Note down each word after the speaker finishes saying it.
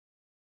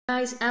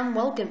Guys, and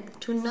welcome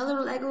to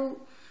another LEGO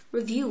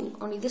review.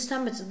 Only this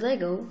time it's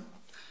LEGO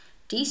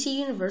DC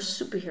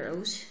Universe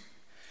Superheroes,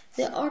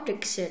 the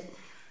Arctic set,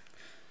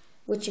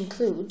 which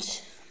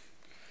includes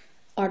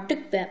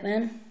Arctic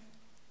Batman,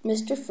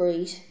 Mr.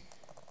 Freeze,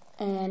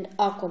 and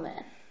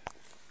Aquaman.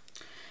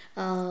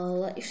 I'll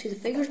let you see the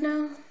figures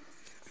now.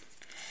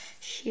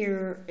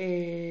 Here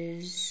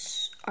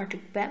is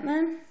Arctic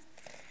Batman,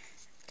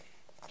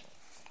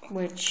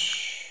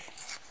 which,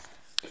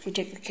 if you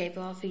take the cape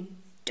off, he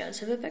does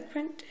have a back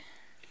print.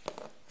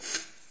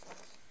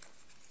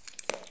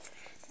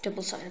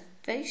 Double-sided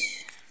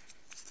face,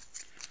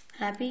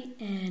 happy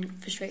and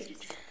frustrated.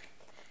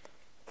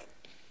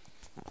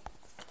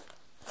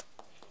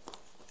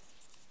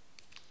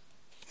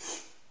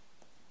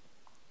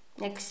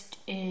 Next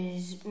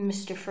is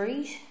Mr.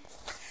 Freeze,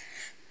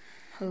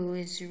 who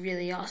is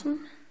really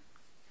awesome.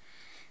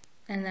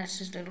 And that's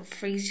his little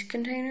freeze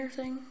container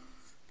thing.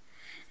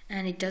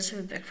 And he does have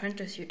a back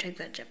print if you take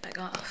that jetpack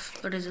off,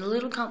 but it's a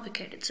little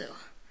complicated, so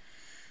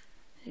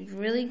it's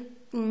really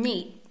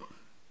neat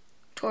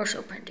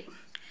torso printing.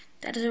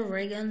 That is a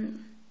ray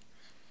gun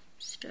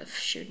stuff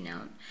shooting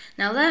out.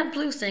 Now that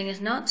blue thing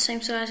is not the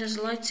same size as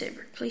a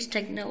lightsaber. Please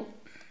take note.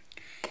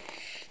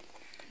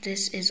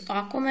 This is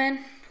Aquaman,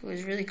 who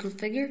is a really cool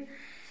figure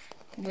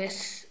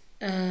with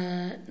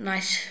a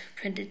nice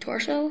printed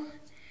torso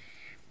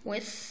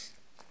with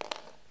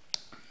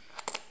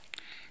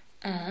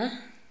a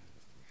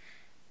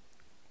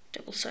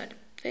double-sided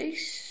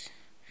face.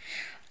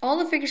 All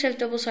the figures have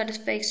double-sided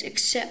face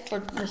except for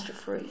Mr.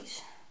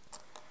 Freeze.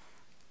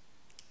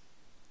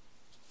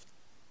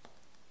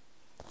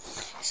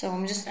 So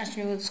I'm just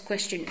asking you this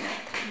question: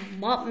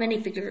 what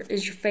minifigure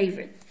is your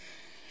favorite?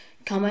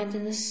 Comment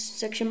in this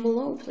section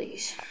below,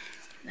 please.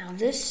 Now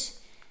this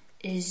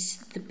is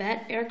the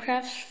Bat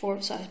Aircraft's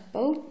Ford-size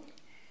boat,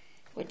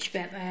 which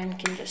Batman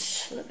can just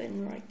slip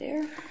in right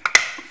there,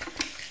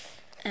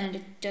 and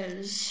it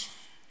does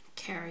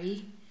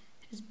carry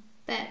his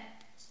bat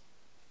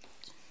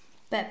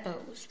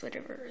bows,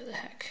 whatever the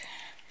heck.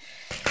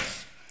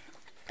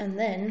 And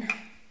then,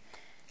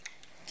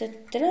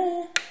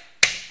 ta-da!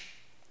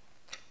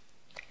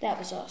 That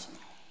was awesome.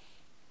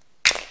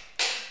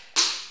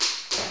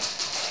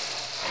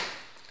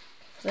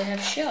 They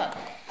have shot.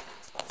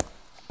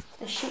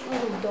 They shoot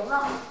little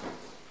donut.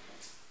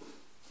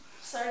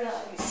 Sorry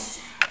guys.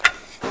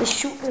 They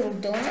shoot little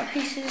donut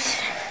pieces.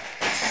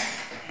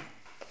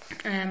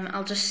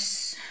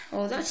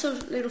 Oh, that's a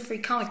little free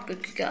comic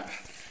book you got.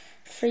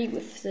 Free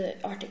with the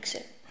Arctic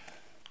set.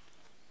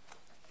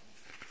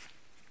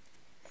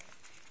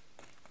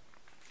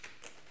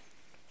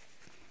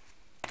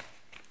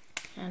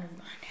 Never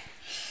mind.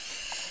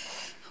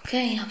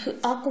 Okay, I'll put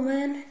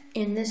Aquaman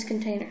in this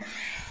container,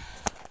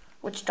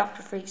 which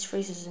Dr. Freeze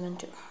freezes him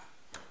into.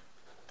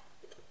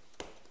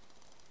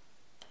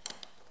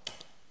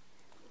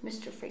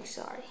 Mr. Freeze,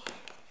 sorry.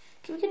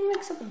 Can we get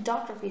mixed up with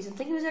Dr. Freeze? I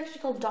think he was actually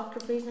called Dr.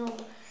 Freeze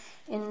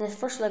in the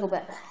first LEGO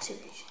Batman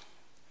series.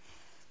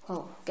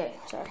 Oh, okay,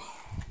 sorry.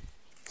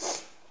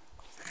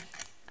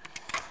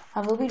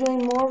 I will be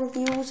doing more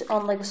reviews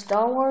on LEGO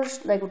Star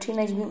Wars, LEGO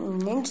Teenage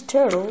Mutant Ninja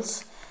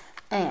Turtles,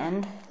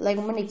 and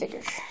LEGO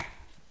minifigures.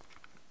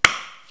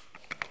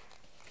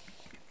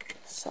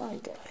 Sorry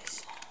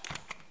guys.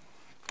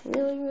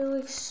 Really,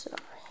 really sorry.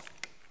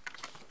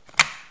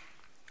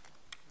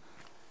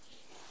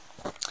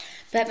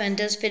 Batman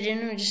does fit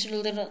in just a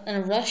little in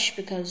a rush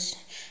because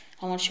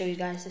I want to show you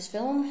guys this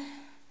film.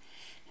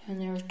 And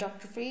there's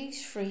Dr.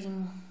 Freeze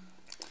freezing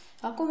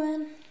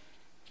Aquaman.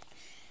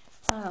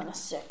 Hang on a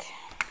sec.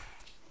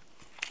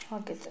 I'll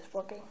get this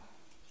working.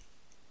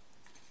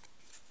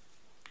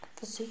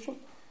 Position.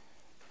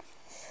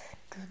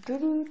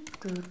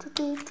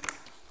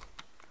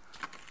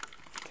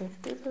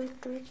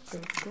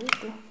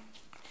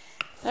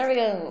 There we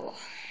go.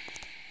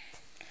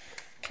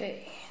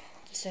 Okay,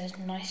 this says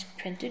nice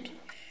printed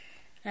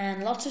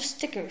and lots of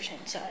stickers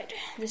inside.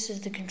 This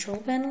is the control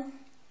panel.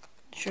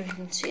 Not sure if you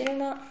can see it or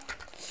not.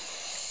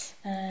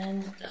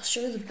 And I'll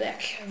show you the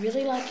back. I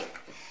really like it.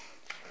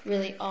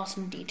 Really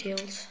awesome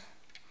details.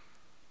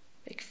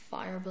 Big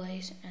fire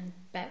blaze and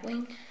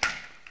Batwing.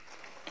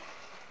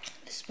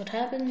 This is what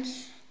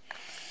happens.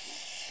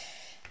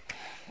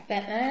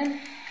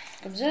 Batman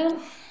comes out.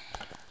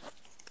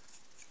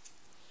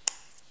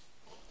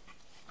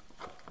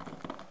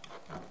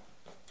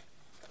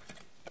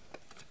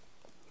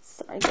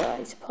 Sorry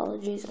guys,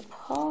 apologies.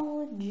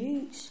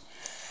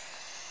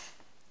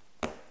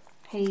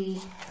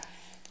 He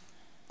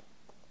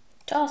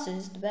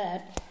tosses the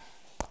bat,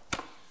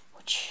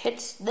 which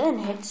then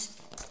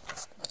hits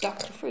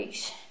Dr.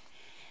 Freeze.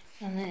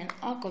 And then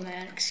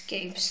Aquaman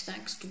escapes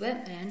thanks to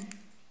Batman.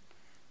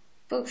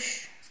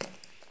 Boosh.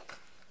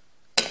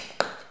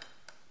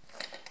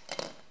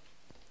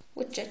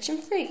 Which sets him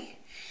free.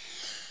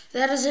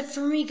 That is it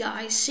for me,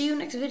 guys. See you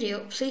next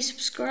video. Please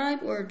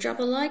subscribe or drop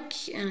a like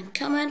and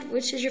comment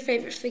which is your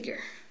favorite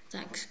figure.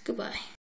 Thanks. Goodbye.